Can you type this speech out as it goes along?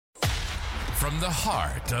from the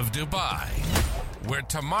heart of Dubai, where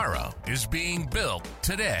tomorrow is being built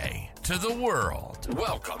today, to the world.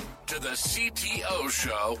 Welcome to the CTO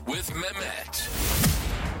Show with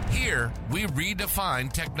Mehmet. Here, we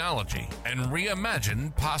redefine technology and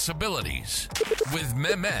reimagine possibilities. With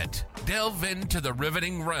Mehmet, delve into the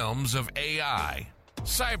riveting realms of AI,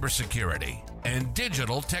 cybersecurity, and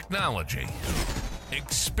digital technology.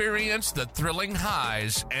 Experience the thrilling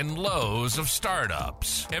highs and lows of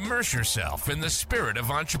startups. Immerse yourself in the spirit of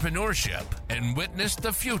entrepreneurship and witness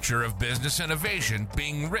the future of business innovation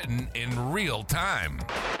being written in real time.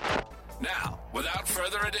 Now, without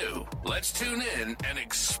further ado, let's tune in and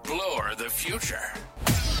explore the future.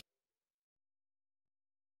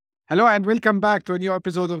 Hello and welcome back to a new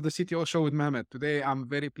episode of the CTO Show with Mehmet. Today, I'm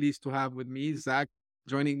very pleased to have with me Zach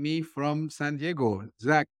joining me from San Diego.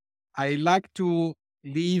 Zach, I like to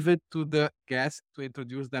leave it to the guests to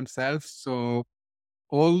introduce themselves. So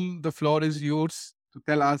all the floor is yours to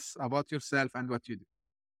tell us about yourself and what you do.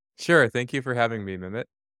 Sure. Thank you for having me, Mehmet.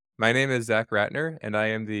 My name is Zach Rattner, and I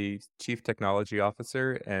am the Chief Technology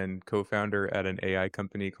Officer and co-founder at an AI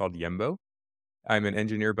company called Yembo. I'm an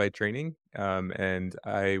engineer by training, and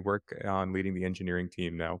I work on leading the engineering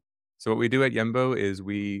team now. So what we do at Yembo is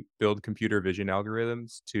we build computer vision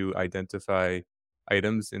algorithms to identify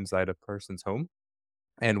items inside a person's home.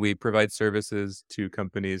 And we provide services to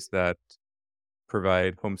companies that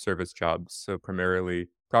provide home service jobs. So primarily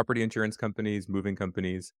property insurance companies, moving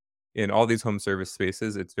companies. In all these home service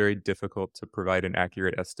spaces, it's very difficult to provide an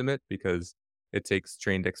accurate estimate because it takes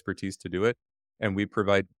trained expertise to do it. And we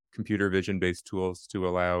provide computer vision-based tools to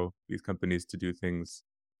allow these companies to do things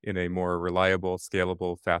in a more reliable,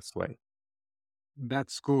 scalable, fast way.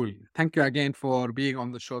 That's cool. Thank you again for being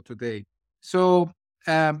on the show today. So,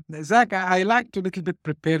 Zach, I like to little bit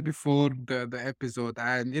prepare before the episode.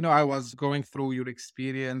 And, I was going through your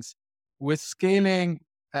experience with scaling,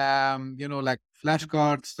 like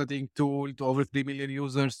flashcard studying tool to over 3 million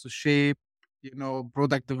users to shape,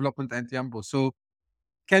 product development at Yambo. So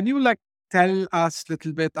can you tell us a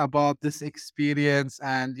little bit about this experience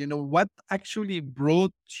and, what actually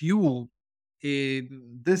brought you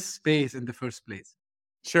in this space in the first place?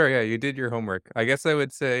 Sure, yeah, you did your homework. I guess I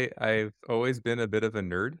would say I've always been a bit of a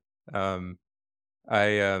nerd. Um,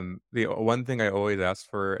 the one thing I always asked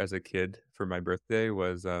for as a kid for my birthday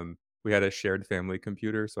was we had a shared family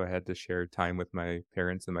computer, so I had to share time with my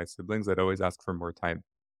parents and my siblings. I'd always ask for more time.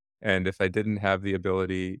 And if I didn't have the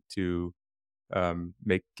ability to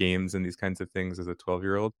make games and these kinds of things as a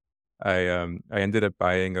 12-year-old, I ended up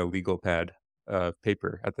buying a legal pad of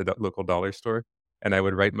paper at the local dollar store, and I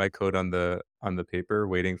would write my code on the paper,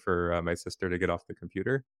 waiting for my sister to get off the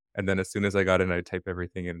computer. And then as soon as I got in, I'd type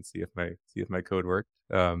everything in and see if my code worked.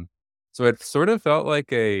 So it sort of felt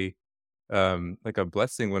like a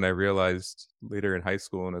blessing when I realized later in high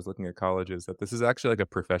school when I was looking at colleges that this is actually like a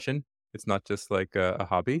profession. It's not just like a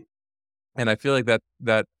hobby. And I feel like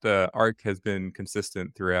that arc has been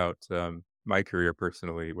consistent throughout my career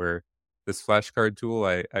personally, where this flashcard tool,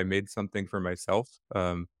 I made something for myself.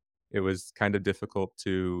 It was kind of difficult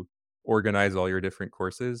to organize all your different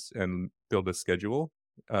courses and build a schedule.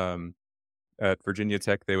 Um, at Virginia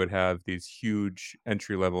Tech, they would have these huge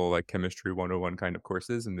entry level, like Chemistry 101 kind of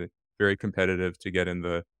courses, and they're very competitive to get in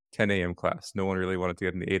the 10 a.m. class. No one really wanted to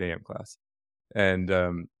get in the 8 a.m. class. And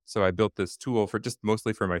so I built this tool for just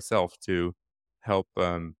mostly for myself to help.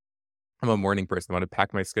 I'm a morning person. I want to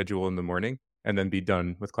pack my schedule in the morning and then be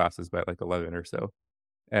done with classes by like 11 or so.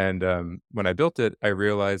 And when I built it, I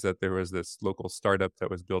realized that there was this local startup that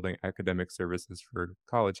was building academic services for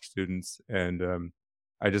college students. And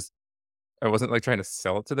I wasn't like trying to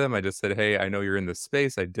sell it to them. I just said, hey, I know you're in this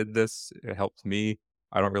space. I did this. It helped me.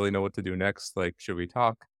 I don't really know what to do next. Like, should we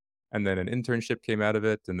talk? And then an internship came out of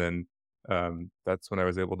it. And then that's when I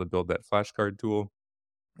was able to build that flashcard tool,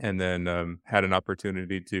 and then had an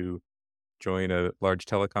opportunity to join a large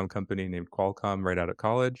telecom company named Qualcomm right out of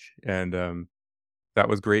college. And that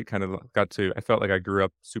was great. I felt like I grew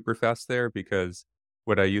up super fast there because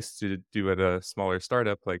what I used to do at a smaller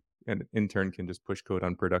startup, like an intern can just push code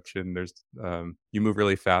on production. You move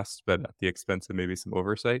really fast, but at the expense of maybe some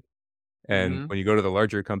oversight. And when you go to the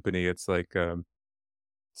larger company, it's like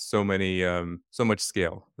so much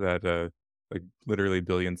scale that like literally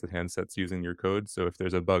billions of handsets using your code. So if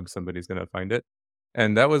there's a bug, somebody's going to find it.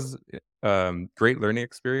 And that was great learning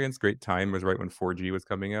experience. Great time. It was right when 4G was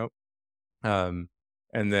coming out.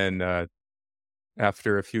 And then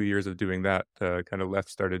after a few years of doing that, kind of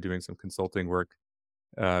started doing some consulting work.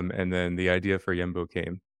 And then the idea for Yembo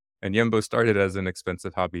came. And Yembo started as an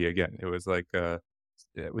expensive hobby again. It was like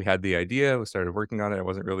we had the idea, we started working on it. I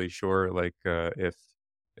wasn't really sure if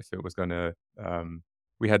if it was gonna,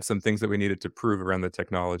 we had some things that we needed to prove around the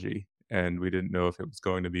technology, and we didn't know if it was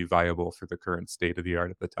going to be viable for the current state of the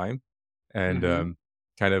art at the time. And, Hmm.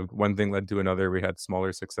 kind of one thing led to another. We had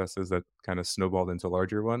smaller successes that kind of snowballed into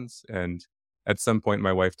larger ones, and at some point,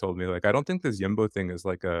 my wife told me, like, "I don't think this Yembo thing is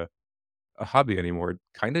like a hobby anymore. It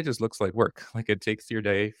kinda just looks like work." Like, it takes your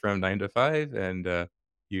day from 9 to 5, and,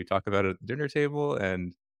 you talk about it at the dinner table,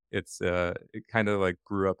 and it kinda, like,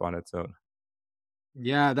 grew up on its own.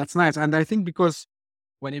 Yeah, that's nice. And I think because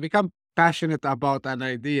when you become passionate about an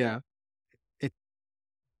idea, it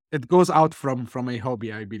it goes out from a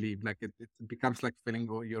hobby, I believe. Like it becomes like filling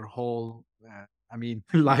your whole, I mean,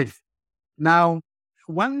 life. Now,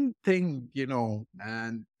 one thing,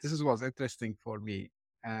 and this is was interesting for me.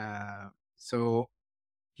 Uh, so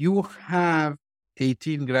you have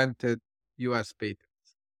 18 granted US patents.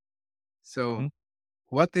 So Mhm,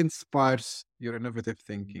 what inspires your innovative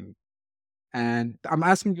thinking? And I'm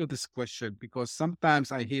asking you this question because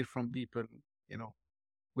sometimes I hear from people, you know,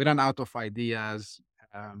 we run out of ideas.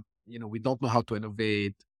 We don't know how to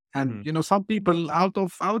innovate. And, mhm, some people out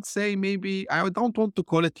of, I would say maybe, I don't want to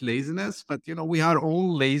call it laziness, but, we are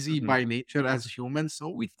all lazy mhm. by nature as humans. So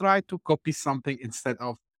we try to copy something instead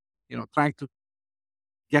of, trying to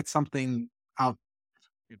get something out,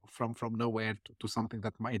 from nowhere to something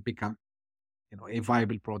that might become, a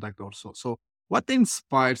viable product or so. So what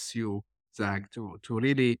inspires you, Zach, to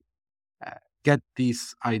really uh, get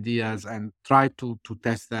these ideas and try to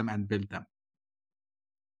test them and build them?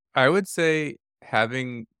 I would say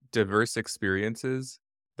having diverse experiences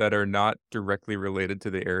that are not directly related to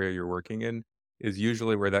the area you're working in is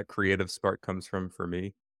usually where that creative spark comes from for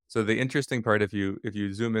me. So the interesting part, if you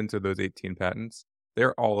zoom into those 18 patents,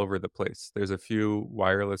 they're all over the place. There's a few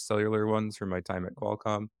wireless cellular ones from my time at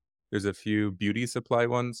Qualcomm. There's a few beauty supply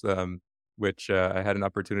ones, which I had an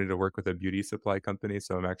opportunity to work with a beauty supply company.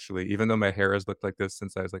 So I'm actually, even though my hair has looked like this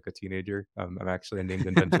since I was like a teenager, I'm actually a named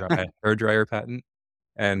inventor on a hair dryer patent,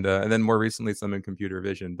 and then more recently some in computer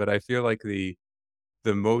vision. But I feel like the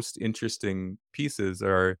most interesting pieces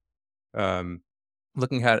are, um,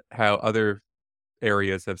 looking at how other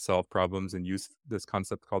areas have solved problems and use this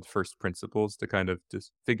concept called first principles to kind of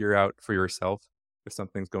just figure out for yourself if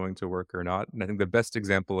something's going to work or not. And I think the best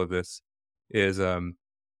example of this is,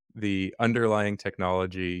 the underlying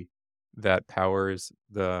technology that powers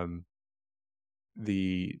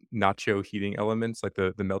the nacho heating elements, like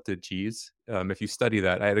the melted cheese. If you study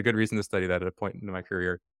that, I had a good reason to study that at a point in my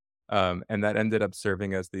career, and that ended up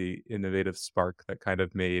serving as the innovative spark that kind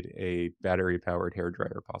of made a battery-powered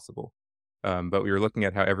hairdryer possible. But we were looking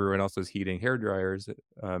at how everyone else was heating hair dryers, at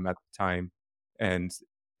the time, and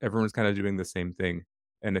everyone was kinda doing the same thing.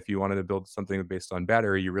 And if you wanted to build something based on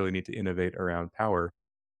battery, you really need to innovate around power.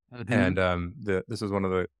 Mhm. And, this was one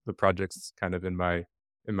of the projects kind of in my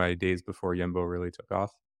days before Yembo really took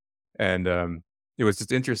off. And, it was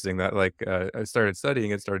just interesting that, like, I started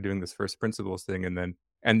studying and started doing this first principles thing, and then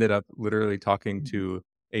ended up literally talking to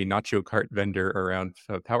a nacho cart vendor around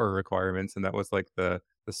power requirements, and that was, like, the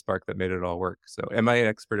spark that made it all work. So, am I an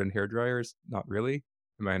expert in hair dryers? Not really.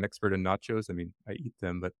 Am I an expert in nachos? I mean, I eat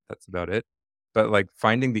them, but that's about it. But, like,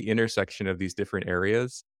 finding the intersection of these different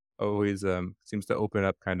areas always, seems to open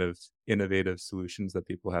up kind of innovative solutions that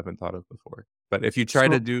people haven't thought of before. But if you try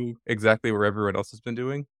to So do exactly what everyone else has been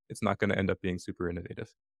doing, it's not gonna end up being super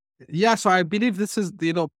innovative. yeah, so I believe this is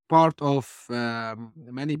part of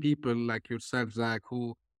many people like yourself, Zach,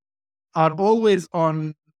 who are always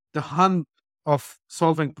on the hunt of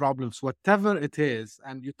solving problems, whatever it is,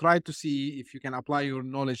 and you try to see if you can apply your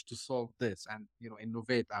knowledge to solve this and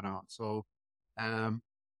innovate around. So um,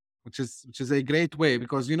 which is a great way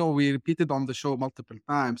because we repeated on the show multiple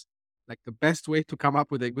times, like the best way to come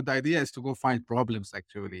up with a good idea is to go find problems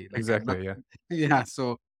actually, like and not Exactly, yeah. yeah.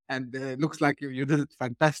 So and it looks like you did it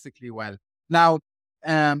fantastically well. Now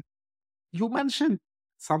um you mentioned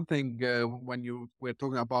something when you were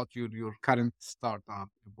talking about your current startup,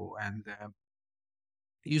 Ibo, and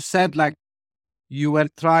you said like you were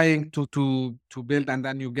trying to build and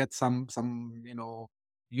then you get some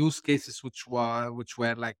use cases which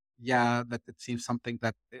were like, yeah, that it seems something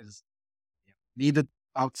that is needed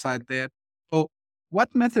outside there. So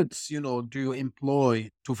what methods do you employ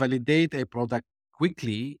to validate a product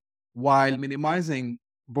quickly while minimizing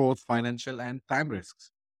both financial and time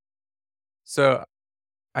risks? So,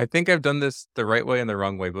 I think I've done this the right way and the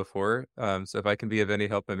wrong way before, so if I can be of any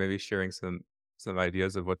help by maybe sharing some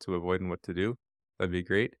ideas of what to avoid and what to do, that'd be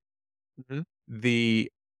great. Mhm.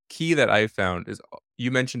 The key that I found is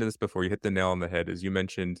you mentioned this before, you hit the nail on the head, is you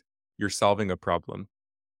mentioned you're solving a problem.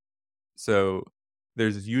 So,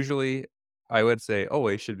 there's usually I would say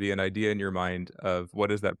always should be an idea in your mind of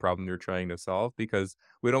what is that problem you're trying to solve, because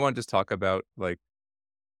we don't want to just talk about like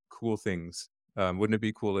cool things. Wouldn't it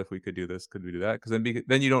be cool if we could do this? Could we do that? Because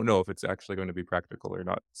then you don't know if it's actually going to be practical or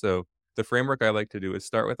not. So the framework I like to do is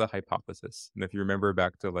start with a hypothesis. And if you remember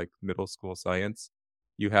back to like middle school science,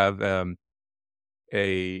 you have an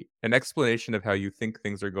explanation of how you think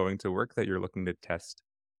things are going to work that you're looking to test.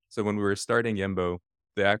 So when we were starting Yembo,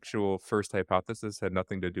 the actual first hypothesis had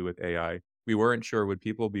nothing to do with AI. We weren't sure would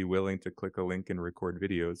people be willing to click a link and record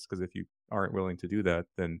videos, because if you aren't willing to do that,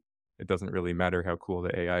 then it doesn't really matter how cool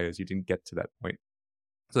the AI is. You didn't get to that point.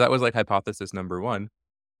 So that was like hypothesis number 1.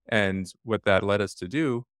 And what that led us to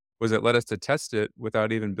do was it led us to test it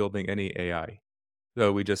without even building any AI.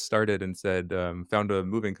 So we just started and said, found a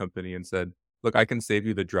moving company and said, "Look, I can save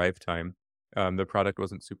you the drive time." The product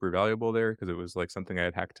wasn't super valuable there because it was like something I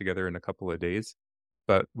had hacked together in a couple of days.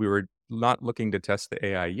 But we were not looking to test the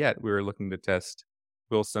AI yet. We were looking to test,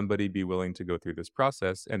 will somebody be willing to go through this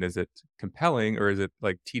process? And is it compelling, or is it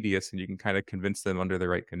like tedious and you can kind of convince them under the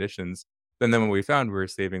right conditions? Then what we found, we were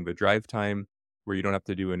saving the drive time where you don't have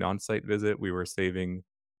to do an on-site visit. We were saving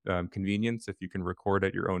convenience. If you can record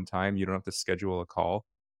at your own time, you don't have to schedule a call.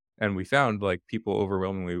 And we found like people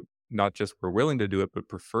overwhelmingly not just were willing to do it, but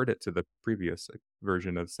preferred it to the previous like,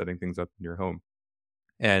 version of setting things up in your home.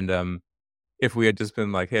 And if we had just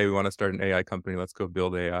been like, "Hey, we want to start an AI company, let's go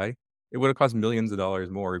build AI," it would have cost millions of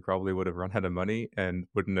dollars more. We probably would have run out of money and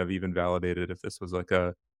wouldn't have even validated if this was like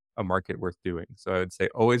a market worth doing. So I would say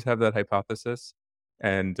always have that hypothesis,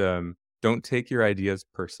 and don't take your ideas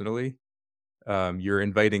personally. You're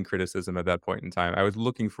inviting criticism at that point in time. I was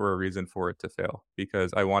looking for a reason for it to fail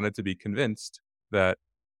because I wanted to be convinced that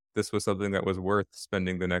this was something that was worth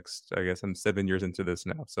spending the next, I guess I'm 7 years into this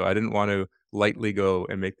now. So I didn't want to lightly go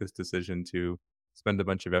and make this decision to spend a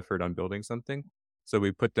bunch of effort on building something. So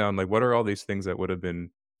we put down like, what are all these things that would have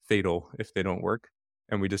been fatal if they don't work?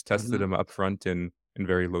 And we just tested Mhm. them up front in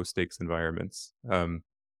very low stakes environments. And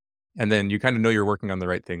then you kind of know you're working on the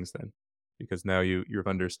right things then, because now you've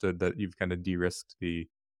understood that you've kind of de-risked the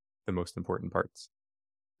most important parts.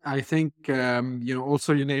 I think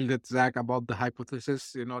also you nailed it, Zach, about the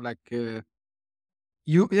hypothesis.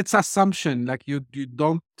 You it's assumption, like you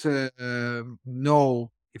don't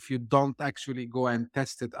know. If you don't actually go and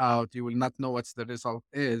test it out, you will not know what's the result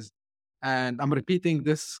is. And I'm repeating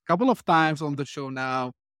this couple of times on the show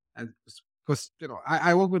now, and because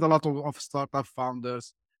I work with a lot of startup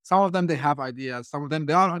founders. Some of them, they have ideas, some of them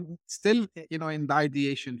they are still in the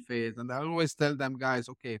ideation phase, and I always tell them, guys,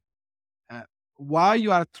 okay, uh, why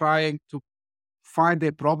you are trying to find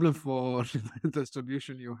a problem for the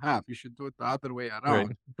solution you have, you should do it the other way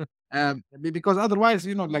Right. around. Because otherwise,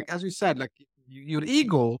 like as you said, like your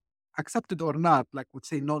ego, accept it or not, like would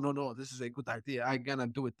say, no, no, no, this is a good idea. I'm gonna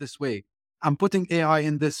do it this way. I'm putting AI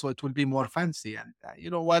in this so it will be more fancy. And you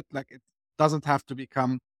know what? Like it doesn't have to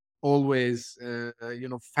become always,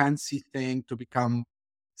 fancy thing to become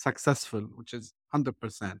successful, which is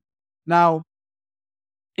 100%. Now,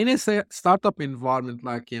 in a startup environment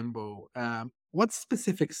like Yembo, what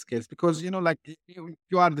specific skills? Because like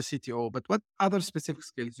you are the CTO, but what other specific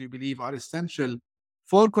skills do you believe are essential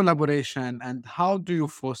for collaboration, and how do you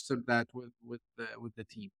foster that with the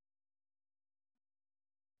team?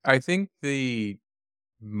 I think the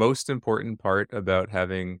most important part about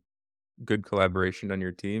having good collaboration on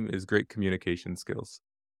your team is great communication skills.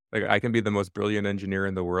 Like I can be the most brilliant engineer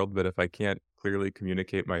in the world, but if I can't clearly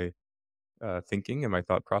communicate my thinking and my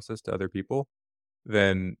thought process to other people,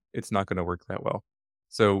 then it's not going to work that well.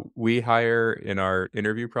 So we hire in our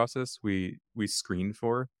interview process, we screen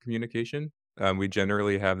for communication. We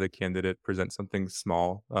generally have the candidate present something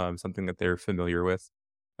small, something that they're familiar with.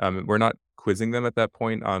 We're not quizzing them at that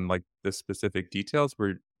point on like the specific details.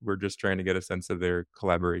 We're just trying to get a sense of their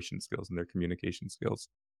collaboration skills and their communication skills.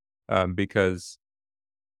 Because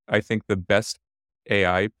I think the best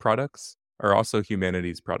AI products are also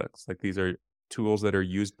humanities products. Like these are tools that are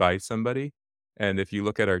used by somebody. And if you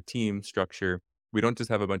look at our team structure, we don't just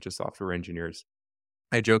have a bunch of software engineers.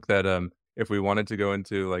 I joke that if we wanted to go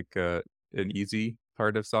into like an easy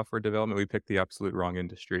part of software development, we picked the absolute wrong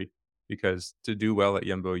industry, because to do well at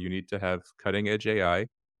Yumbo, you need to have cutting edge AI.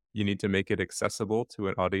 You need to make it accessible to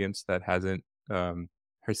an audience that hasn't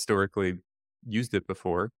historically used it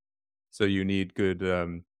before. So you need good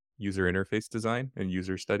user interface design, and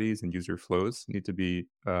user studies and user flows need to be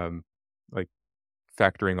like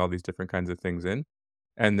factoring all these different kinds of things in.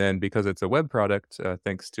 And then because it's a web product,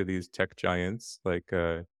 thanks to these tech giants like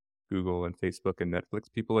Google and Facebook and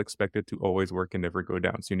Netflix, people expect it to always work and never go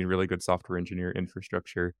down. So you need really good software engineer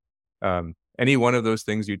infrastructure. Any one of those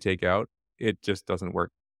things you take out, it just doesn't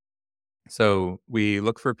work. So we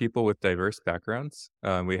look for people with diverse backgrounds.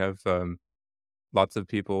 We have lots of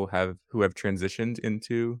people who have transitioned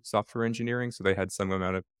into software engineering, so they had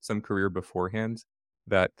some career beforehand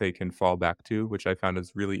that they can fall back to, which I found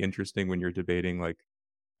is really interesting when you're debating like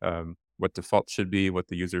what default should be, what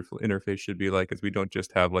the interface should be like, is we don't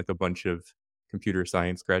just have like a bunch of computer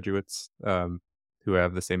science graduates who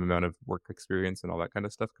have the same amount of work experience and all that kind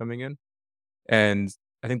of stuff coming in. And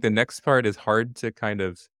I think the next part is hard to kind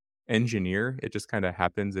of engineer. It just kind of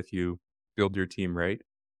happens if you build your team right.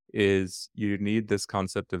 Is you need this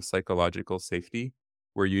concept of psychological safety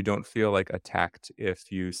where you don't feel like attacked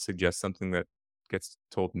if you suggest something that gets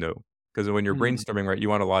told no. Because when you're Mm, brainstorming, right, you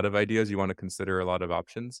want a lot of ideas, you want to consider a lot of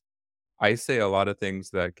options. I say a lot of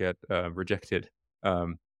things that get rejected,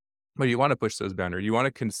 um, but you want to push those boundaries. You want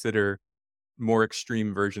to consider more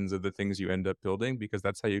extreme versions of the things you end up building because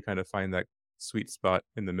that's how you kind of find that sweet spot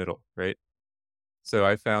in the middle, right? So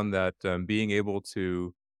I found that being able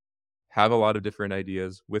to have a lot of different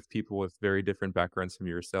ideas with people with very different backgrounds from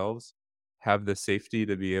yourselves, have the safety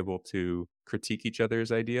to be able to critique each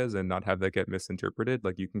other's ideas and not have that get misinterpreted.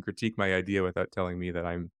 Like you can critique my idea without telling me that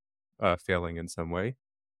I'm failing in some way,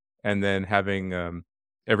 and then having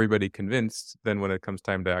everybody convinced. Then when it comes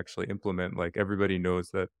time to actually implement, like everybody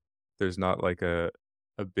knows that there's not like a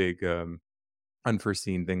big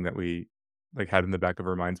unforeseen thing that we, like, had in the back of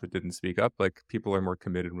our minds but didn't speak up. Like, people are more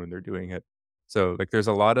committed when they're doing it. So, like, there's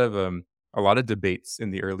a lot of debates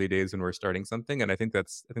in the early days when we're starting something, and I think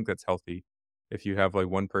that's healthy. If you have, like,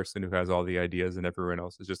 one person who has all the ideas and everyone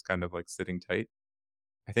else is just kind of, like, sitting tight,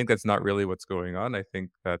 I think that's not really what's going on. I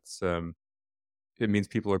think that's, it means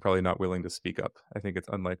people are probably not willing to speak up. I think it's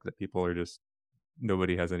unlikely that people are just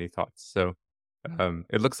nobody has any thoughts. So,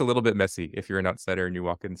 it looks a little bit messy if you're an outsider and you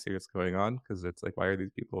walk in and see what's going on because it's like, why are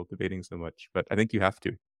these people debating so much? But I think you have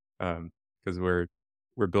to, because we're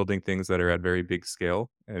building things that are at very big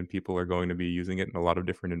scale, and people are going to be using it in a lot of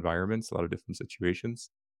different environments, a lot of different situations.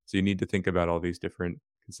 So you need to think about all these different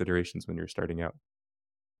considerations when you're starting out.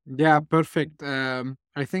 yeah, perfect.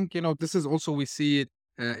 I think this is also we see it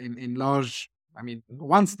in large. I mean,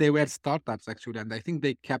 once they were startups actually, and I think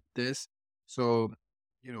they kept this. So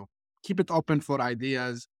you know, keep it open for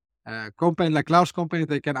ideas. Company like large companies,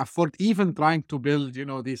 they can afford even trying to build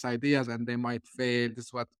these ideas, and they might fail. This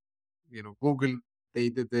is what Google, they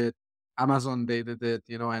did it, Amazon, they did it,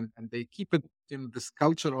 and they keep it in this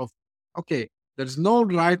culture of, okay, there's no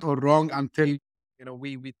right or wrong until,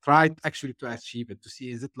 we try actually to achieve it, to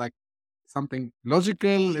see, is it like something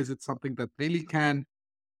logical? Is it something that really can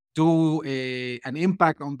do an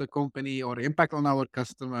impact on the company or impact on our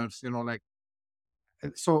customers, like,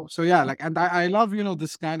 so yeah, like, and I love,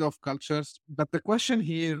 this kind of cultures. But the question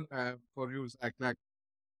here for you is like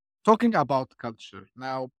talking about culture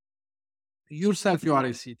now, yourself, you are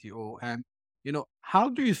a CTO, and how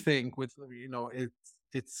do you think with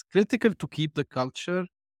it's critical to keep the culture,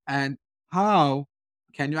 and how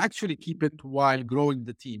can you actually keep it while growing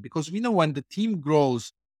the team? Because we know when the team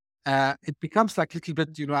grows, it becomes like a little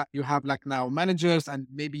bit, you have like now managers, and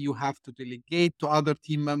maybe you have to delegate to other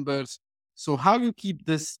team members. So how you keep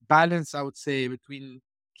this balance, I would say, between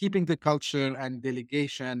keeping the culture and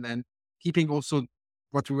delegation, and keeping also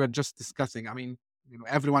what we were just discussing. I mean,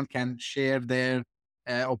 everyone can share their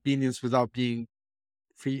opinions without being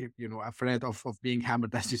afraid of being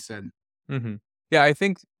hammered, as you said. Hmm. Yeah, I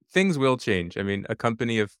think things will change. I mean, a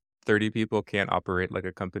company of 30 people can't operate like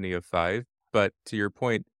a company of five. But to your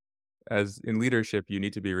point, as in leadership, you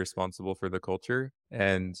need to be responsible for the culture.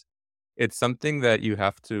 And it's something that you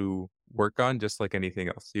have to work on just like anything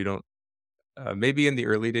else. You don't, maybe in the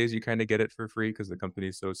early days, you kind of get it for free because the company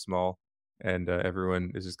is so small and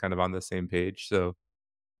everyone is just kind of on the same page. So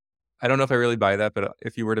I don't know if I really buy that, but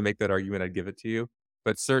if you were to make that argument, I'd give it to you.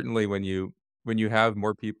 But certainly when you have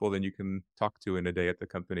more people than you can talk to in a day at the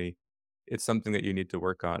company, it's something that you need to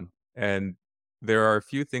work on. And there are a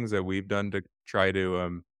few things that we've done to try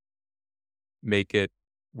to make it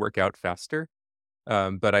work out faster.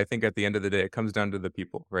 But I think at the end of the day, it comes down to the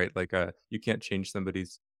people, right? Like, you can't change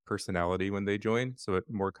somebody's personality when they join. So it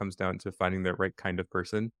more comes down to finding the right kind of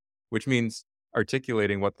person, which means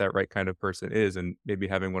articulating what that right kind of person is and maybe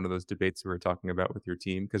having one of those debates we were talking about with your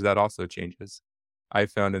team, because that also changes. I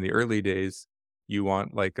found in the early days, you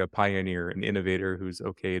want like a pioneer, an innovator who's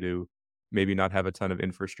okay to maybe not have a ton of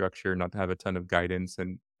infrastructure, not have a ton of guidance,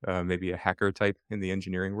 and maybe a hacker type in the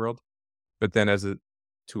engineering world. But then as a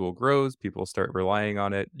tool grows, people start relying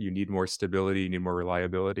on it. You need more stability, you need more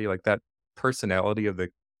reliability. Like that personality of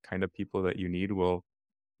the kind of people that you need will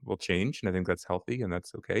change, and I think that's healthy and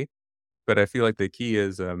that's okay. But I feel like the key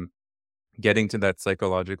is getting to that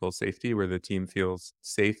psychological safety where the team feels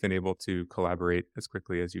safe and able to collaborate as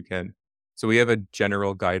quickly as you can. So we have a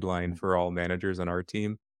general guideline for all managers on our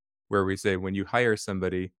team where we say when you hire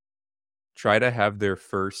somebody, try to have their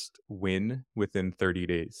first win within 30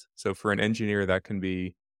 days. So for an engineer, that can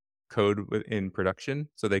be code in production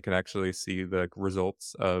so they can actually see the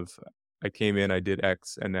results of I came in, I did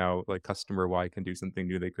X, and now like customer Y can do something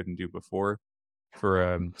new they couldn't do before.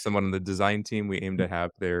 For someone on the design team, we aim to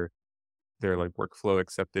have their like workflow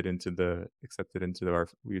accepted into our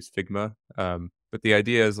we use Figma. But the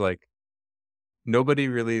idea is like nobody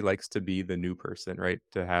really likes to be the new person, right?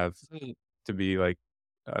 To have to be like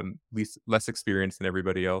least less experienced than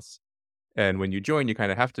everybody else. And when you join, you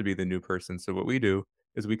kind of have to be the new person. So what we do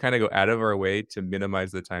is we kind of go out of our way to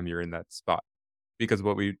minimize the time you're in that spot. Because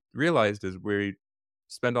what we realized is we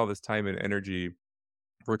spend all this time and energy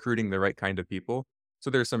recruiting the right kind of people. So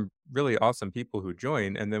there's some really awesome people who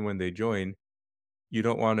join, and then when they join, you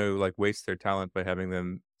don't want to like waste their talent by having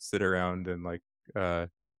them sit around and like uh,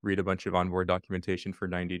 read a bunch of onboard documentation for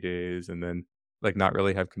 90 days and then like not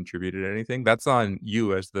really have contributed anything. That's on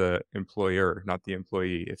you as the employer, not the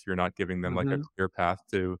employee. If you're not giving them like a Hmm. clear path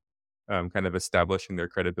to kind of establishing their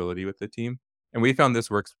credibility with the team. And we found this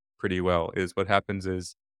works pretty well. Is what happens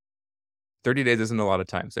is 30 days isn't a lot of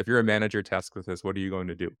time. So if you're a manager tasked with this, what are you going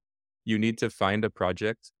to do? You need to find a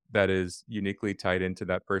project that is uniquely tied into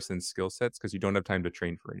that person's skill sets because you don't have time to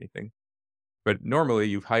train for anything. But normally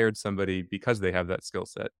you've hired somebody because they have that skill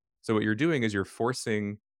set. So what you're doing is you're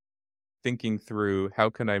forcing thinking through how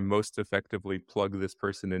can I most effectively plug this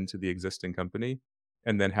person into the existing company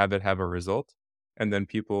and then have it have a result. And then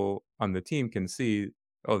people on the team can see,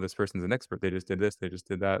 oh, this person's an expert. They just did this, they just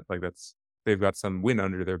did that. Like that's they've got some win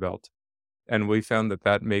under their belt. And we found that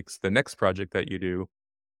that makes the next project that you do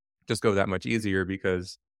just go that much easier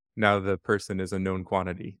because now the person is a known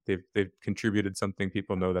quantity. They've contributed something.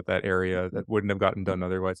 People know that that area that wouldn't have gotten done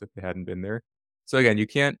otherwise if they hadn't been there. So again, you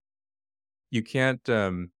can't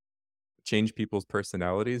change people's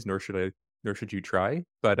personalities, nor should you try.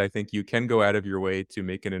 But I think you can go out of your way to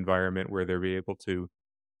make an environment where they'll be able to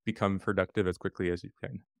become productive as quickly as you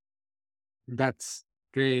can. That's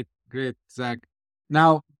great, great, Zach.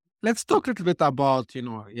 Now, let's talk a little bit about,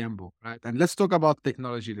 Yambo, right? And let's talk about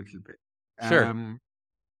technology a little bit. Sure. Um,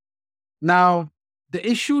 Now, the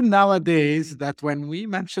issue nowadays that when we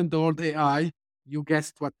mention the word AI, you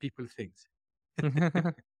guessed what people think,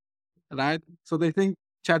 right? So they think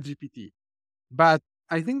ChatGPT. But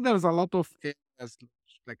I think there's a lot of areas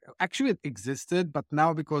like actually it existed, but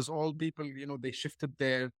now because all people, they shifted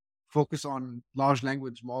their focus on large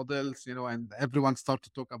language models, and everyone started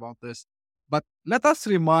to talk about this. But let us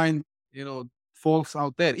remind, folks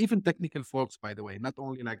out there, even technical folks, by the way, not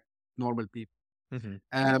only like normal people. Mhm.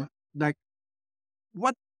 Like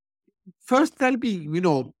what first tell me,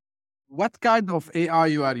 what kind of AI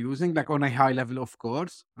you are using, like on a high level, of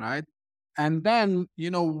course, right? And then,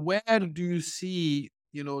 where do you see,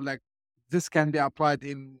 like this can be applied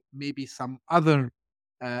in maybe some other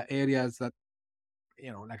areas that,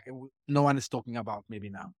 like no one is talking about maybe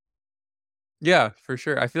now. Yeah, for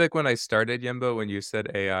sure. I feel like when I started Yembo, when you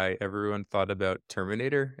said AI, everyone thought about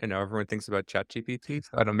Terminator, and now everyone thinks about ChatGPT.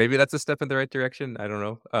 I don't know, maybe that's a step in the right direction. I don't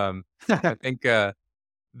know. I think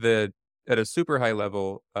the at a super high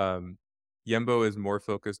level, Yembo is more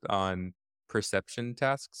focused on perception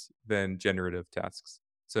tasks than generative tasks.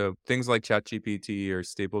 So things like ChatGPT or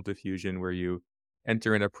Stable Diffusion, where you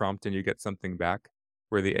enter in a prompt and you get something back,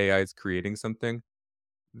 where the AI is creating something.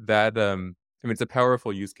 That I mean, it's a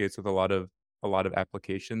powerful use case with a lot of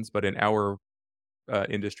applications, but in our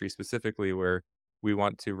industry specifically, where we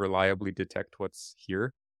want to reliably detect what's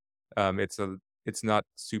here, it's not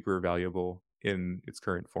super valuable in its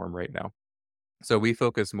current form right now. So we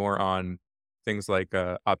focus more on things like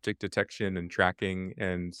object detection and tracking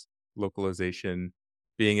and localization,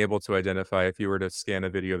 being able to identify if you were to scan a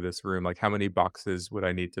video of this room, like how many boxes would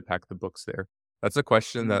I need to pack the books there? That's a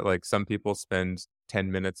question Mhm. that like some people spend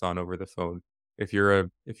 10 minutes on over the phone. If you're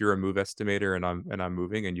a move estimator and I'm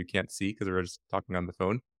moving and you can't see because we're just talking on the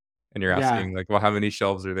phone and you're Yeah, asking like, well, how many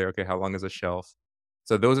shelves are there? Okay, how long is a shelf?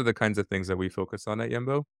 So those are the kinds of things that we focus on at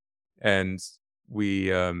Yembo. And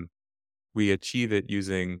we we achieve it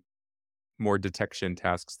using more detection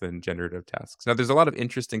tasks than generative tasks. Now, there's a lot of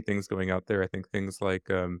interesting things going out there. I think things like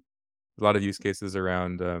a lot of use cases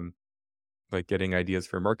around like getting ideas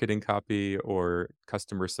for marketing copy or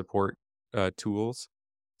customer support tools.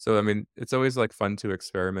 So, I mean, it's always like fun to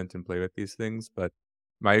experiment and play with these things. But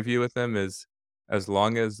my view with them is as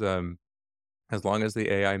long as um, as long as the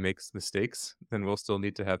AI makes mistakes, then we'll still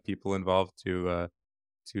need to have people involved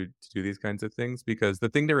to do these kinds of things, because the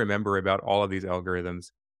thing to remember about all of these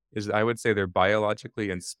algorithms is I would say they're biologically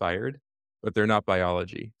inspired, but they're not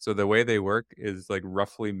biology. So the way they work is like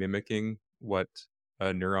roughly mimicking what a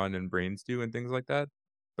neuron and brains do and things like that,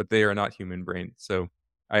 but they are not human brains. So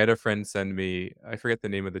I had a friend send me, I forget the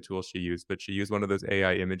name of the tool she used, but she used one of those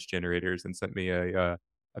AI image generators and sent me a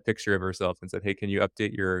picture of herself and said, "Hey, can you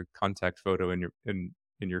update your contact photo in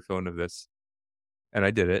your phone of this?" And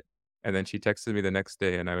I did it, and then she texted me the next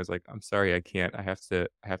day, and I was like, "I'm sorry, I can't. I have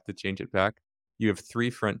to change it back. You have 3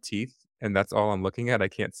 front teeth, and that's all I'm looking at. I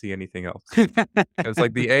can't see anything else." It's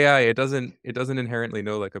like the AI, it doesn't inherently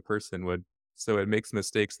know like a person would, so it makes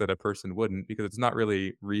mistakes that a person wouldn't because it's not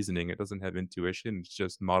really reasoning. It doesn't have intuition. It's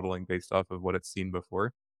just modeling based off of what it's seen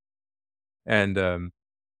before, and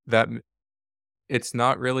that it's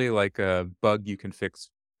not really like a bug you can fix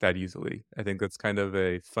that easily. I think that's kind of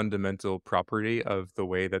a fundamental property of the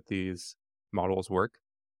way that these models work.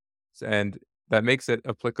 And that makes it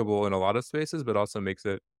applicable in a lot of spaces, but also makes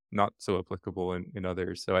it not so applicable in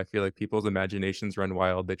others. So I feel like people's imaginations run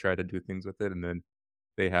wild. They try to do things with it, and then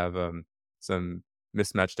they have some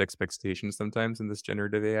mismatched expectations sometimes in this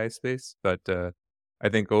generative AI space. But I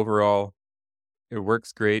think overall, it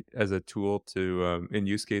works great as a tool to, in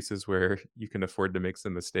use cases where you can afford to make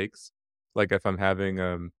some mistakes. Like if I'm having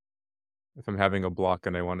a block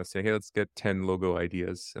and I wanna say, "Hey, let's get 10 logo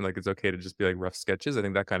ideas," and, like, it's okay to just be, like, rough sketches. I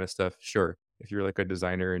think that kinda stuff, sure. If you're, like, a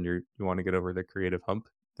designer and you wanna get over the creative hump,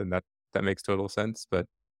 then that makes total sense, but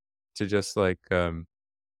to just, like,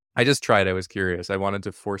 I just tried, I was curious. I wanted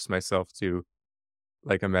to force myself to,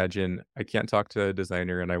 like, imagine I can't talk to a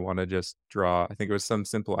designer and I wanna just draw, I think it was some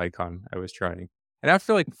simple icon I was trying. And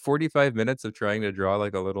after, like, 45 minutes of trying to draw,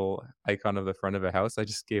 like, a little icon of the front of a house, I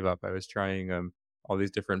just gave up. I was trying, all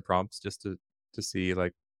these different prompts just to see,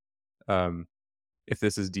 like, um, if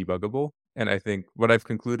this is debuggable. And I think what I've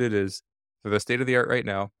concluded is for the state of the art right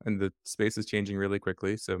now, and the space is changing really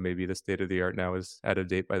quickly, so maybe the state of the art now is out of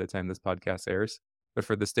date by the time this podcast airs. But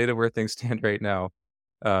for the state of where things stand right now,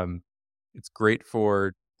 um, it's great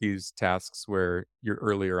for these tasks where you're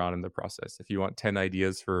earlier on in the process. If you want 10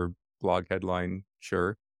 ideas for blog headline,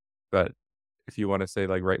 sure. But if you want to say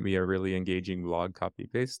like write me a really engaging blog, copy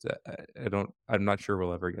paste, I'm not sure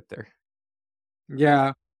we'll ever get there.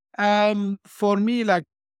 Yeah. For me, like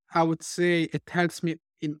I would say it helps me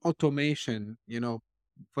in automation,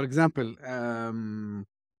 For example,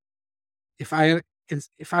 if I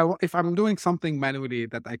if I'm doing something manually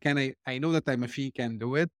that I know that a machine can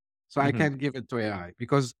do it, so I Hmm. can give it to AI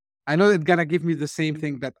because I know it's gonna give me the same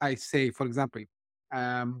thing that I say. For example,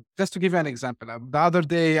 just to give you an example, the other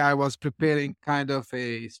day I was preparing kind of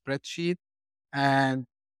a spreadsheet, and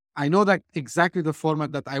I know that exactly the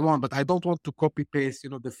format that I want, but I don't want to copy paste,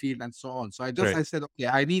 the field and so on. So Right. I said, okay,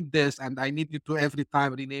 I need this, and I need you to every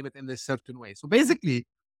time rename it in a certain way. So basically,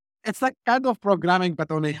 it's like kind of programming,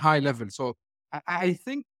 but on a high level. So I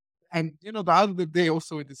think, and the other day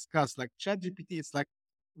also we discussed like ChatGPT. It's like,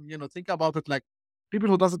 think about it like people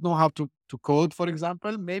who doesn't know how to code, for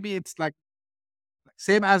example. Maybe it's like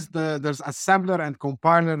same as there's assembler and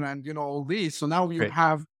compiler and all these. So now Right.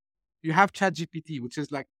 you have ChatGPT, which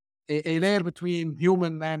is like a layer between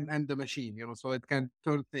human and the machine. So it can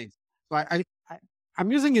turn things. So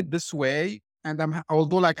I'm using it this way, and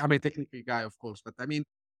although like I'm a technical guy, of course, but I mean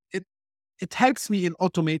it it helps me in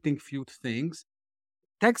automating few things.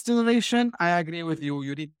 Text generation, I agree with you.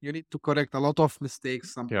 You need to correct a lot of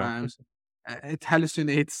mistakes Yeah. sometimes. It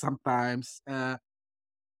hallucinates sometimes.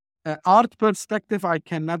 Art perspective, I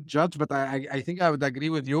cannot judge, but I think I would agree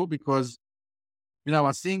with you because I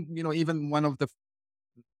was seeing even one of the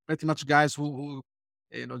pretty much guys who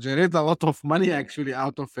generated a lot of money actually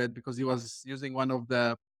out of it because he was using one of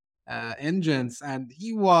the engines, and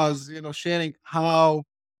he was sharing how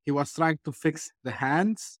he was trying to fix the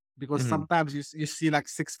hands because Hmm. sometimes you see like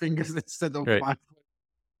six fingers instead of Right. five.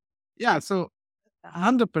 Yeah, so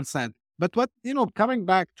 100%. But what coming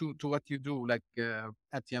back to what you do like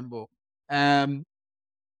at Yambo, um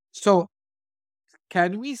so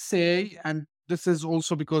can we say, and this is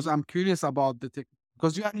also because I'm curious about the tech,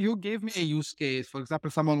 because you gave me a use case. For example,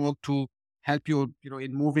 someone want to help you,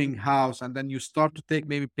 in moving house, and then you start to take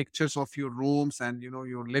maybe pictures of your rooms and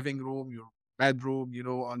your living room, your bedroom,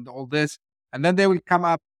 and all this, and then they will come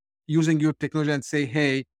up using your technology and say,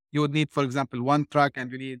 hey, you would need, for example, one truck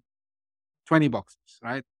and you need 20 boxes,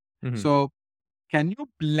 right? Hmm. So can you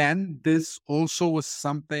blend this also with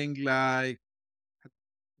something like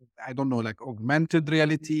I don't know, like augmented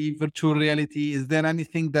reality, virtual reality? Is there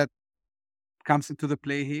anything that comes into the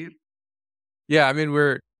play here? Yeah, I mean,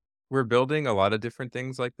 we're building a lot of different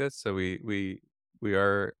things like this, so we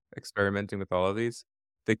are experimenting with all of these.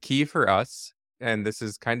 the key for us, and this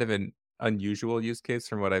is kind of an unusual use case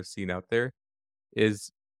from what I've seen out there,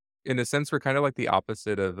 is in a sense, we're kind of like the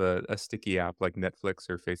opposite of a sticky app like Netflix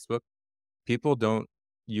or Facebook. People don't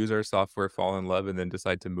use our software, fall in love, and then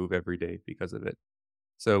decide to move every day because of it.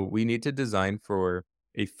 So we need to design for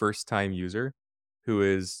a first time user who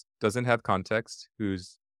is doesn't have context,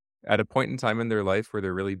 who's at a point in time in their life where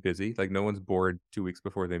they're really busy. Like no one's bored 2 weeks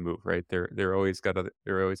before they move, right? They always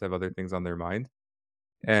have other things on their mind,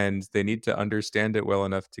 and they need to understand it well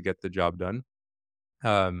enough to get the job done.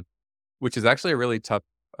 Um, which is actually a really tough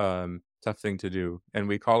thing to do, and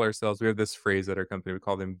we have this phrase at our company, we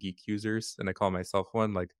call them geek users, and I call myself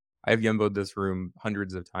one, like, I've Yumboed this room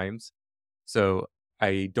hundreds of times, so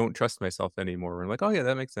I don't trust myself anymore. I'm like, "Oh, yeah,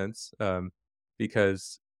 that makes sense,"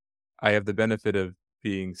 because I have the benefit of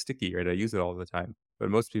being sticky, right? I use it all the time, but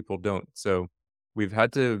most people don't. So we've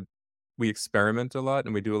had to we experiment a lot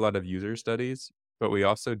and we do a lot of user studies, but we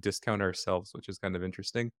also discount ourselves, which is kind of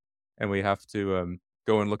interesting. And we have to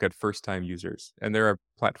go and look at first time users. And there are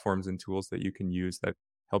platforms and tools that you can use that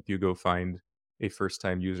help you go find a first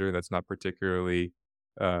time user that's not particularly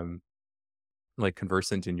um, like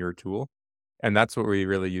conversant in your tool. And that's what we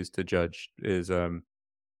really use to judge is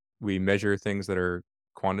we measure things that are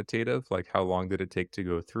quantitative, like how long did it take to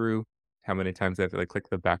go through, how many times they have to like click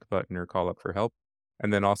the back button or call up for help,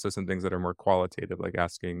 and then also some things that are more qualitative, like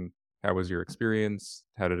asking how was your experience,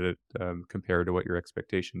 how did it compare to what your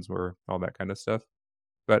expectations were, all that kind of stuff.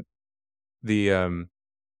 But the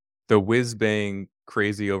whiz bang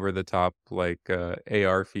crazy over the top like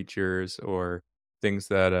AR features or things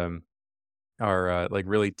that are like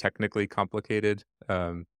really technically complicated.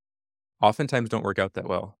 Oftentimes don't work out that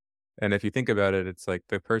well. And if you think about it, it's like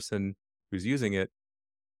the person who's using it,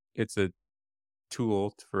 it's a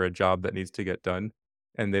tool for a job that needs to get done,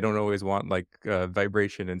 and they don't always want, like,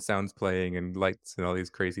 vibration and sounds playing and lights and all these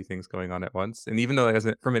crazy things going on at once, and even though as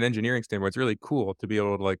a from an engineering standpoint, it's really cool to be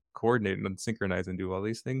able to, like, coordinate and synchronize and do all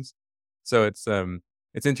these things. So it's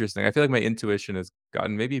interesting. I feel like my intuition has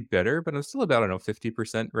gotten maybe better, but I'm still about, I don't know,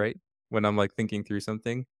 50% right when I'm, like, thinking through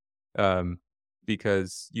something, um,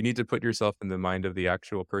 because you need to put yourself in the mind of the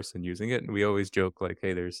actual person using it, and we always joke like,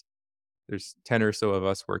 "Hey, there's 10 or so of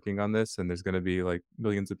us working on this, and there's gonna be, like,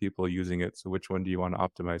 millions of people using it, so which one do you wanna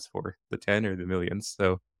optimize for? The 10 or the millions?"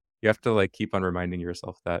 So, you have to, like, keep on reminding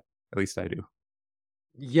yourself that. At least I do.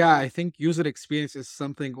 Yeah, I think user experience is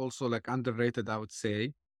something also like underrated, I would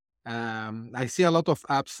say. I see a lot of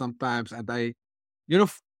apps sometimes, and you know,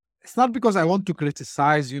 it's not because I want to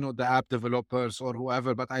criticize, the app developers or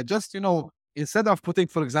whoever, but I just, instead of putting,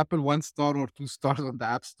 for example, 1 star or 2 stars on the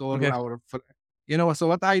App Store, Yeah. so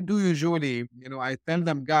what I do usually, I tell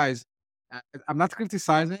them, guys, I'm not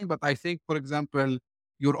criticizing, but I think, for example,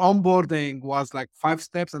 your onboarding was like 5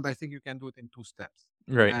 steps, and I think you can do it in 2 steps.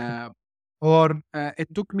 Right. Uh, or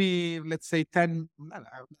it took me, let's say, 10, no, no,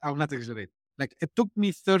 I will not exaggerate. Like it took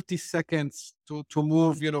me 30 seconds to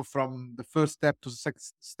move, from the first step to the second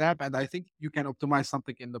step. And I think you can optimize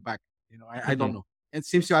something in the back. I don't Mhm. know. It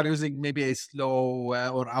seems you are using maybe a slow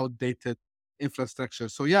or outdated infrastructure.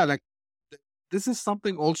 So yeah, like this is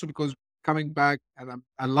something also because coming back, and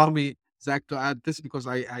allow me, Zach, to add this because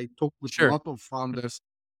I talk with a Sure. lot of founders.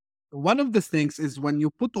 One of the things is when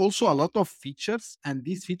you put also a lot of features, and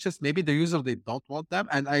these features, maybe the user, they don't want them.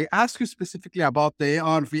 And I ask you specifically about the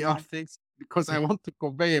AR, VR things because I want to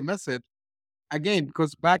convey a message. Again,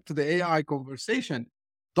 because back to the AI conversation,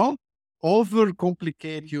 don't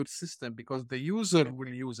overcomplicate your system because the user will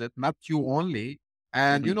use it, not you only.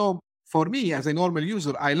 And, Mhm. for me as a normal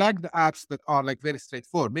user, I like the apps that are like very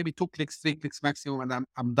straightforward, maybe 2 clicks, 3 clicks maximum, and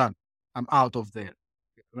I'm done. I'm out of there.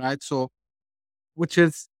 Right. So, which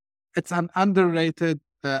is it's an underrated.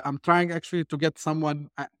 I'm trying actually to get someone.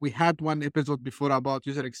 We had one episode before about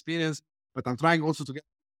user experience, but I'm trying also to get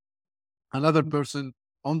another person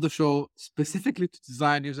on the show specifically to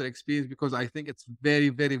design user experience because I think it's very,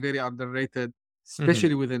 very, very underrated, Mhm.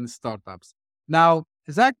 especially within startups. Now,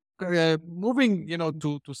 Zach, moving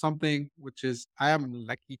to something which is I am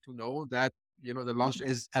lucky to know that the launch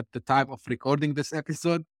is at the time of recording this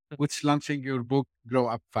episode, which launching your book Grow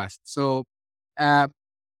Up Fast. So. Uh,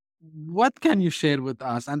 what can you share with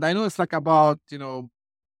us? And I know it's like about,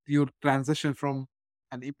 your transition from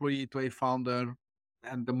an employee to a founder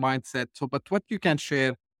and the mindset. So, but what you can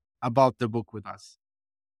share about the book with us?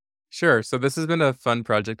 Sure. So this has been a fun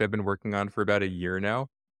project I've been working on for about a year now,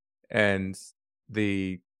 and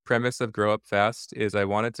the premise of Grow Up Fast is I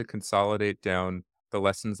wanted to consolidate down the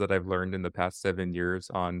lessons that I've learned in the past 7 years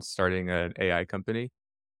on starting an AI company.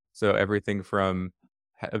 So everything from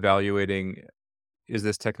evaluating, is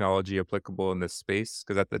this technology applicable in this space?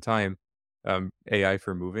 Because at the time, AI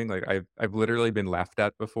for moving. Like I've literally been laughed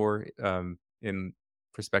at before in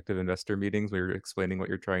prospective investor meetings where you're explaining what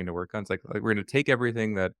you're trying to work on. It's like we're going to take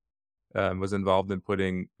everything that was involved in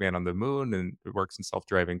putting man on the moon and it works in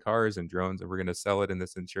self-driving cars and drones, and we're going to sell it in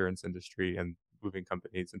this insurance industry and moving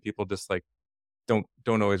companies, and people just like don't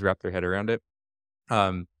always wrap their head around it.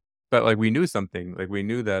 Um, but like we knew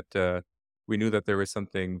that there was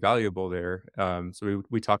something valuable there. So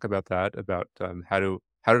we talk about that, about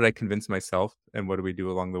how did I convince myself, and what do we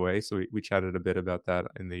do along the way. So we chatted a bit about that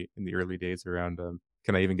in the early days around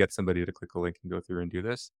can I even get somebody to click a link and go through and do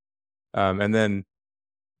this. And then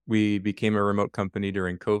we became a remote company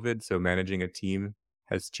during COVID, so managing a team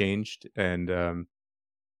has changed, and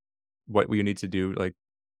what we need to do, like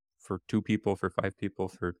for 2 people, for 5 people,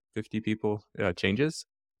 for 50 people, changes.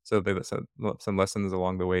 So there was some lessons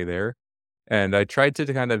along the way there, and I tried to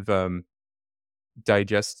kind of,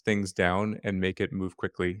 digest things down and make it move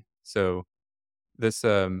quickly. So this,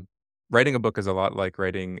 writing a book is a lot like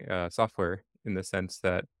writing, software in the sense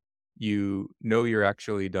that you know you're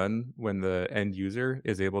actually done when the end user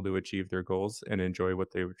is able to achieve their goals and enjoy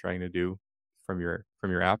what they were trying to do from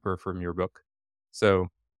your app or from your book. So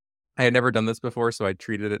I had never done this before, so I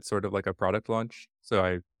treated it sort of like a product launch. So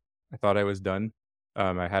I thought I was done.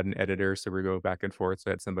 I had an editor, so we go back and forth.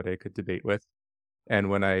 So I had somebody I could debate with. And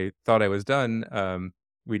when I thought I was done,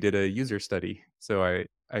 we did a user study. So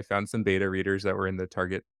I found some beta readers that were in the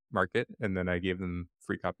target market, and then I gave them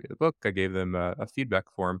free copy of the book. I gave them a feedback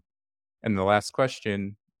form, and the last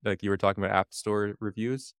question, like you were talking about App Store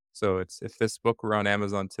reviews. So it's if this book were on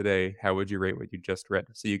Amazon today, how would you rate what you just read?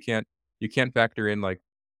 So you can't factor in like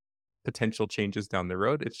potential changes down the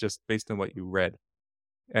road. It's just based on what you read.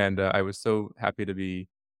 And I was so happy to be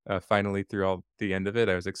finally through all the end of it.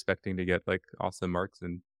 I was expecting to get like awesome marks,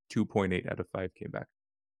 and 2.8 out of 5 came back.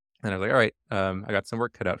 And I was like, all right, I got some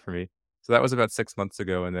work cut out for me. So that was about 6 months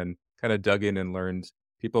ago, and then kind of dug in and learned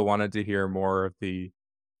people wanted to hear more of the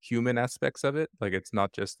human aspects of it. Like it's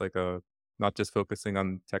not just focusing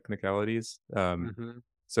on technicalities. Mhm.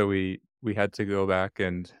 So we had to go back,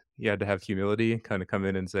 and you had to have humility, kind of come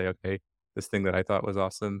in and say, okay, this thing that I thought was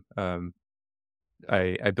awesome,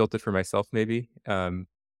 I built it for myself maybe.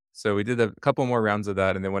 So we did a couple more rounds of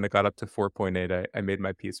that, and then when it got up to 4.8, I made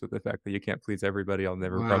my peace with the fact that you can't please everybody. I'll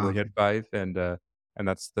never probably Wow. hit 5, and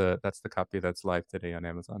that's the copy that's live today on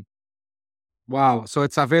Amazon. Wow. So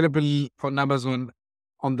it's available on Amazon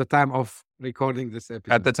on the time of recording this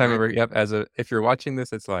At the episode, time of right? it, yep, if you're watching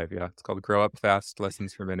this, it's live, yeah. It's called Grow Up Fast: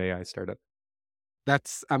 Lessons from an AI Startup.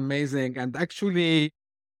 That's amazing. And actually,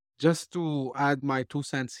 just to add my 2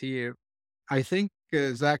 cents here, I think,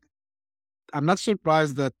 Zach, I'm not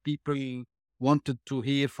surprised that people wanted to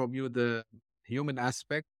hear from you the human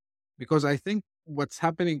aspect, because I think what's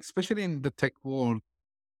happening, especially in the tech world,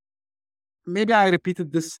 maybe I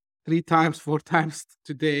repeated this 3 times, 4 times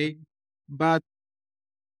today, but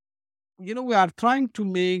we are trying to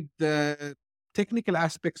make the technical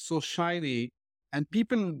aspects so shiny, and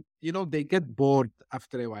people, they get bored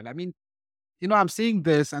after a while. I mean, I'm seeing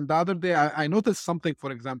this, and the other day I noticed something,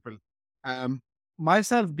 for example, um,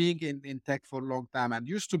 myself being in tech for a long time and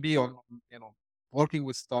used to be on, working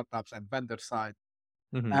with startups and vendor side.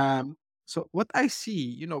 Mhm. Um, so what I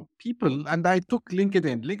see, people, and I took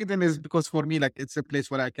LinkedIn. LinkedIn is because for me, like it's a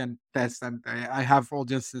place where I can test, and I have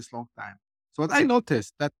audiences long time. So what I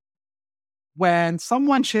noticed that when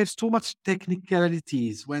someone shares too much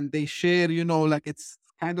technicalities, when they share, like it's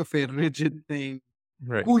kind of a rigid thing,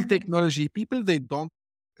 Right. cool technology, people, they don't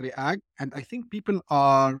react. And I think people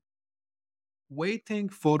are waiting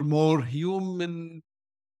for more human,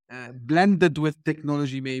 blended with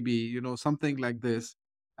technology, maybe, something like this.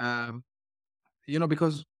 Um,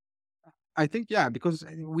 because I think, yeah, because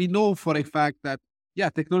we know for a fact that, yeah,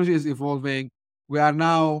 technology is evolving. We are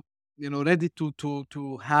now, ready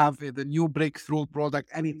to have the new breakthrough product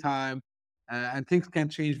anytime, and things can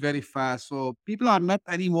change very fast. So people are not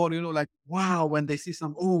anymore, like, wow, when they see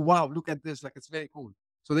some, oh wow, look at this, like it's very cool.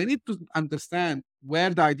 So they need to understand where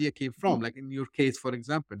the idea came from. Like in your case, for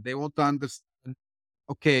example, they want to understand,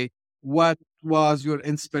 okay, what was your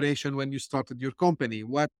inspiration when you started your company?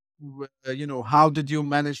 How did you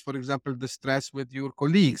manage, for example, the stress with your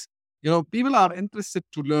colleagues? People are interested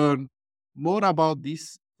to learn more about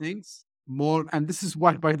these things more. And this is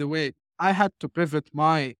why, by the way, I had to pivot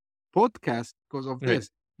my podcast because of Right. this,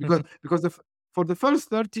 because for the first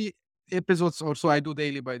 30 episodes or so, I do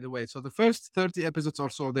daily, by the way. So the first 30 episodes or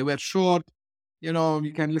so, they were short. You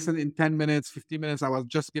can listen in 10 minutes, 15 minutes. I was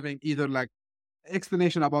just giving either like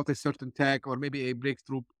explanation about a certain tech or maybe a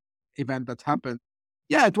breakthrough event that happened.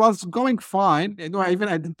 Yeah, it was going fine. I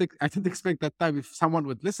didn't think, I didn't expect that time if someone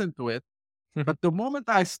would listen to it. But the moment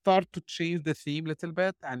I start to change the theme a little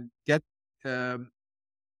bit and get um,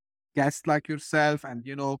 guests like yourself, and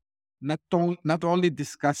not only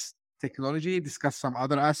discuss technology, discuss some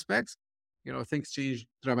other aspects, things change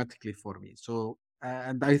dramatically for me. So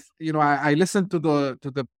and I listen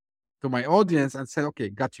to my audience and say, okay,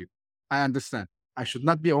 got you, I understand. I should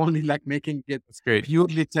not be only like making it That's great.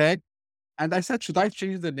 purely tech. And I said, should I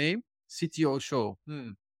change the name? CTO show.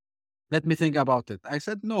 Let me think about it. I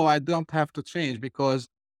said, no, I don't have to change, because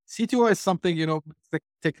CTO is something,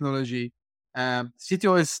 technology.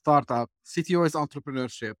 CTO is startup. CTO is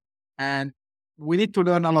entrepreneurship. And we need to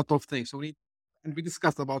learn a lot of things. And we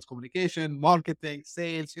discussed about communication, marketing,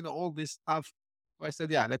 sales, all this stuff. So I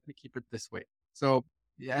said, yeah, let me keep it this way. So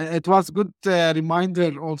yeah, it was good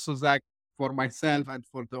reminder also, Zach, for myself and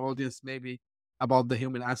for the audience, maybe about the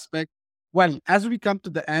human aspect. Well, as we come to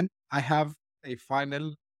the end, I have a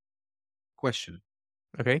final question.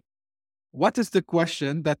 Okay. What is the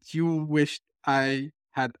question that you wished I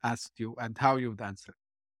had asked you, and how you'd answer?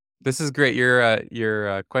 This is great.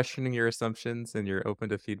 You're questioning your assumptions and you're open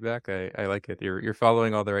to feedback. I like it. You're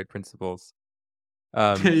following all the right principles.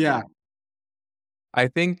 Um, Yeah, I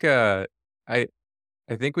think I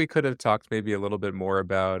I think we could have talked maybe a little bit more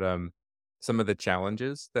about some of the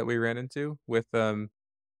challenges that we ran into with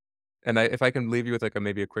and if I can leave you with like a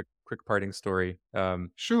maybe a quick parting story.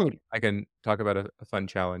 sure. I can talk about a fun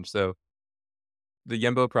challenge. So the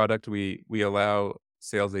Yembo product, we allow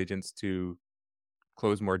sales agents to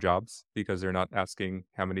close more jobs because they're not asking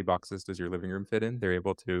how many boxes does your living room fit in. They're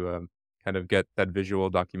able to kind of get that visual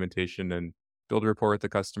documentation and build rapport with the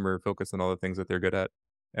customer, focus on all the things that they're good at,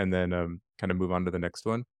 and then kind of move on to the next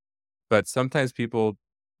one. But sometimes people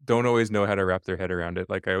don't always know how to wrap their head around it.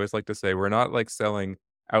 Like I always like to say, we're not like selling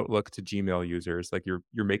Outlook to Gmail users. Like you're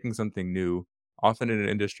making something new, often in an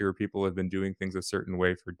industry where people have been doing things a certain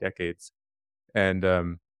way for decades. And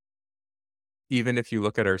even if you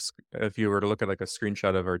look at if you were to look at like a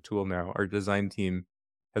screenshot of our tool now, our design team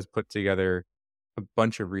has put together a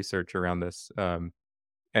bunch of research around this.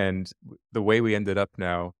 And the way we ended up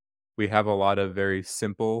now, we have a lot of very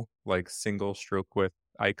simple, like single stroke width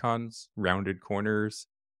icons, rounded corners,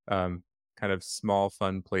 um, kind of small,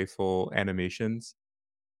 fun, playful animations.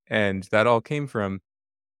 And that all came from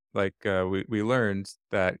like, we learned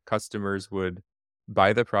that customers would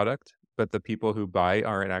buy the product, but the people who buy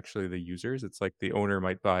aren't actually the users. It's like the owner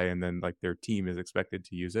might buy and then, like, their team is expected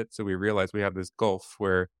to use it. So we realized we have this gulf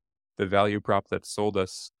where the value prop that sold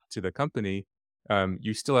us to the company,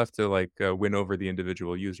 you still have to, like, win over the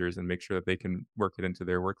individual users and make sure that they can work it into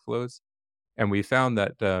their workflows. And we found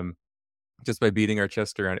that, just by beating our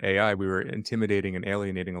chest around AI, we were intimidating and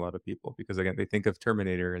alienating a lot of people because, again, they think of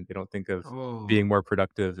Terminator and they don't think of being Oh, more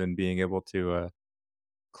productive and being able to,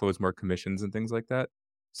 close more commissions and things like that.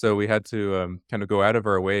 So we had to, kind of go out of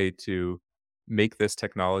our way to make this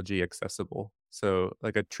technology accessible. So,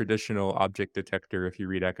 like a traditional object detector, if you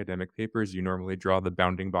read academic papers, you normally draw the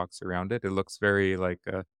bounding box around it. It looks very like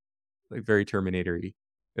very Terminator-y.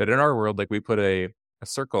 But in our world, like we put a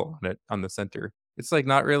circle on it on the center. It's like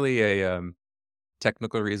not really a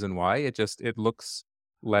technical reason why. It looks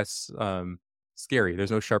less, scary.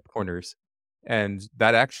 There's no sharp corners. And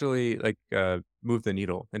that actually, like, moved the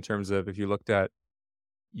needle in terms of if you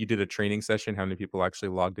did a training session, how many people actually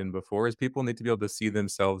logged in before, is people need to be able to see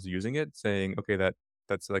themselves using it, saying, "Okay,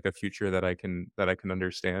 that's like a future that I can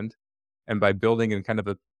understand." And by building and kind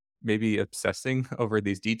of maybe obsessing over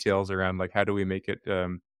these details around, like, how do we make it,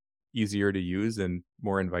 easier to use and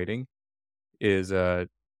more inviting is,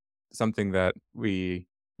 something that we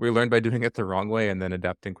learned by doing it the wrong way and then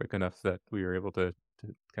adapting quick enough that we were able to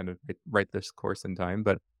kind of write this course in time.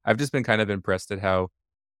 But I've just been kind of impressed at how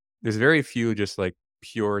there's very few just like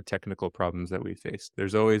pure technical problems that we faced.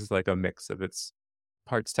 There's always like a mix of it's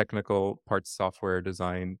parts technical, parts software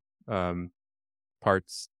design, um,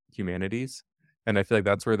 parts humanities. And I feel like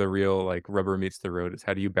that's where the real like rubber meets the road is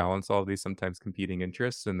how do you balance all of these sometimes competing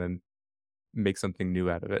interests and then make something new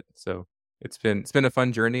out of it. So it's been a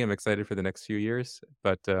fun journey. I'm excited for the next few years,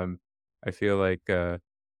 but I feel like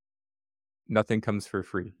nothing comes for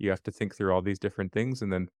free. You have to think through all these different things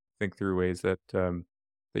and then think through ways that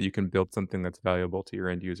that you can build something that's valuable to your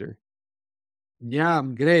end user. yeah,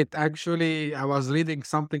 great. Actually, I was reading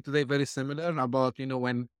something today very similar about,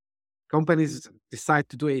 when companies decide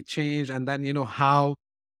to do a change, and then, how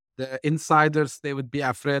the insiders, they would be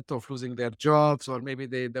afraid of losing their jobs, or maybe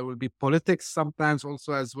there will be politics sometimes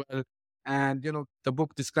also as well. And the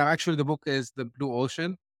book describe actually, the book is the blue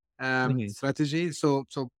ocean Mhm. strategy. So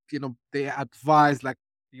they advise, like,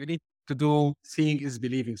 you need to do seeing is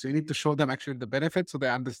believing. So you need to show them actually the benefits so they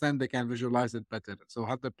understand they can visualize it better. So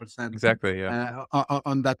 100% Exactly, yeah.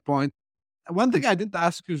 on that point. One thing I didn't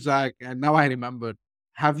ask you, Zach, and now I remember,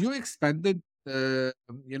 have you expanded, other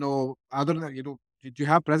than, did you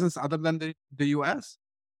have presence other than the US?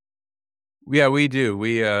 Yeah, we do.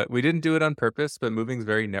 We didn't do it on purpose, but moving's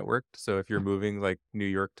very networked. So if you're moving like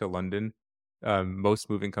New York to London, most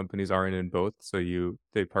moving companies aren't in both. So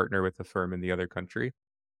they partner with a firm in the other country.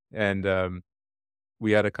 And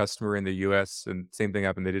we had a customer in the US and same thing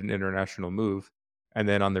happened. They did an international move. And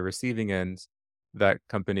then on the receiving end, that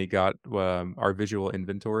company got our visual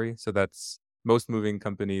inventory. So that's most moving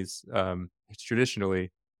companies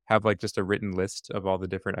traditionally have like just a written list of all the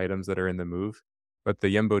different items that are in the move. But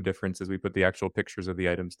the Yembo difference is we put the actual pictures of the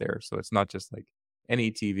items there. So it's not just like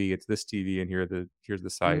any TV, it's this TV and here's the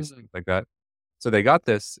size, Mm. like that. So they got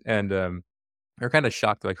this and they're kind of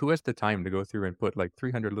shocked, like, who has the time to go through and put like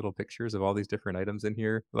 300 little pictures of all these different items in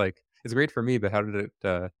here? Like, it's great for me, but how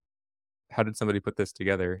did somebody put this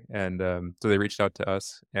together? And so they reached out to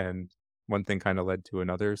us, and one thing kind of led to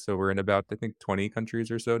another. So we're in about, I think, 20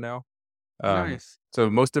 countries or so now. Nice. So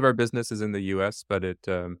most of our business is in the US, but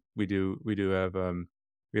we do have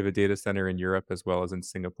we have a data center in Europe as well as in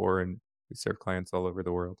Singapore, and we serve clients all over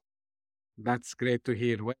the world. That's great to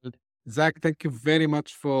hear. Well, Zach, thank you very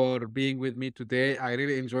much for being with me today. I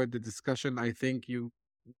really enjoyed the discussion. I think you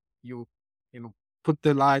you know put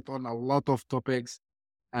the light on a lot of topics,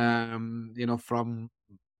 from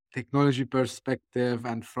technology perspective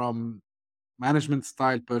and from management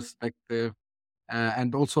style perspective,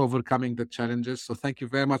 and also overcoming the challenges. So thank you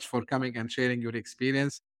very much for coming and sharing your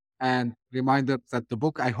experience. And reminder that the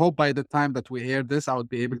book, I hope by the time that we hear this, I will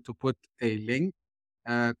be able to put a link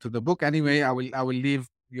to the book. Anyway, I will leave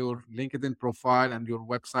your LinkedIn profile and your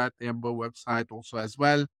website, the Embo website, also as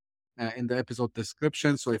well in the episode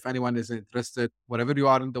description. So if anyone is interested, wherever you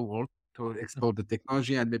are in the world, to explore the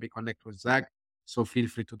technology and maybe connect with Zach, so feel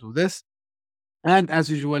free to do this. And as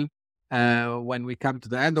usual, when we come to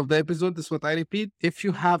the end of the episode, this is what I repeat. If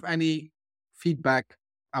you have any feedback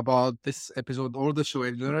about this episode or the show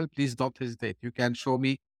in general, please don't hesitate. You can show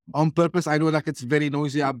me on purpose. I know like it's very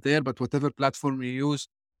noisy up there, but whatever platform you use,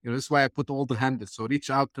 this is why I put all the handles. So reach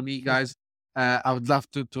out to me, guys. I would love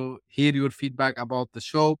to hear your feedback about the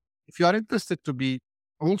show. If you are interested to be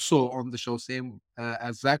also on the show, same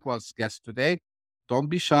as Zach was guest today, don't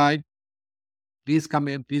be shy. Please come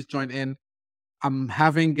in. Please join in. I'm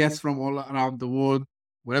having guests from all around the world,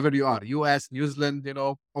 wherever you are, US, New Zealand,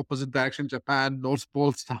 opposite direction, Japan, North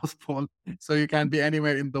Pole, South Pole. So you can be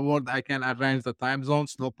anywhere in the world. I can arrange the time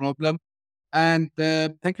zones, no problem. And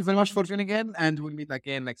thank you very much for tuning in. And we'll meet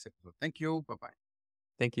again next episode. Thank you. Bye bye.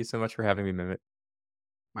 Thank you so much for having me, Mehmet.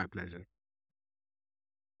 My pleasure.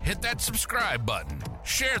 Hit that subscribe button,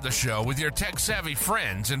 share the show with your tech-savvy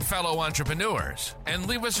friends and fellow entrepreneurs, and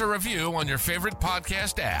leave us a review on your favorite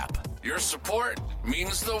podcast app. Your support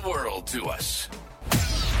means the world to us.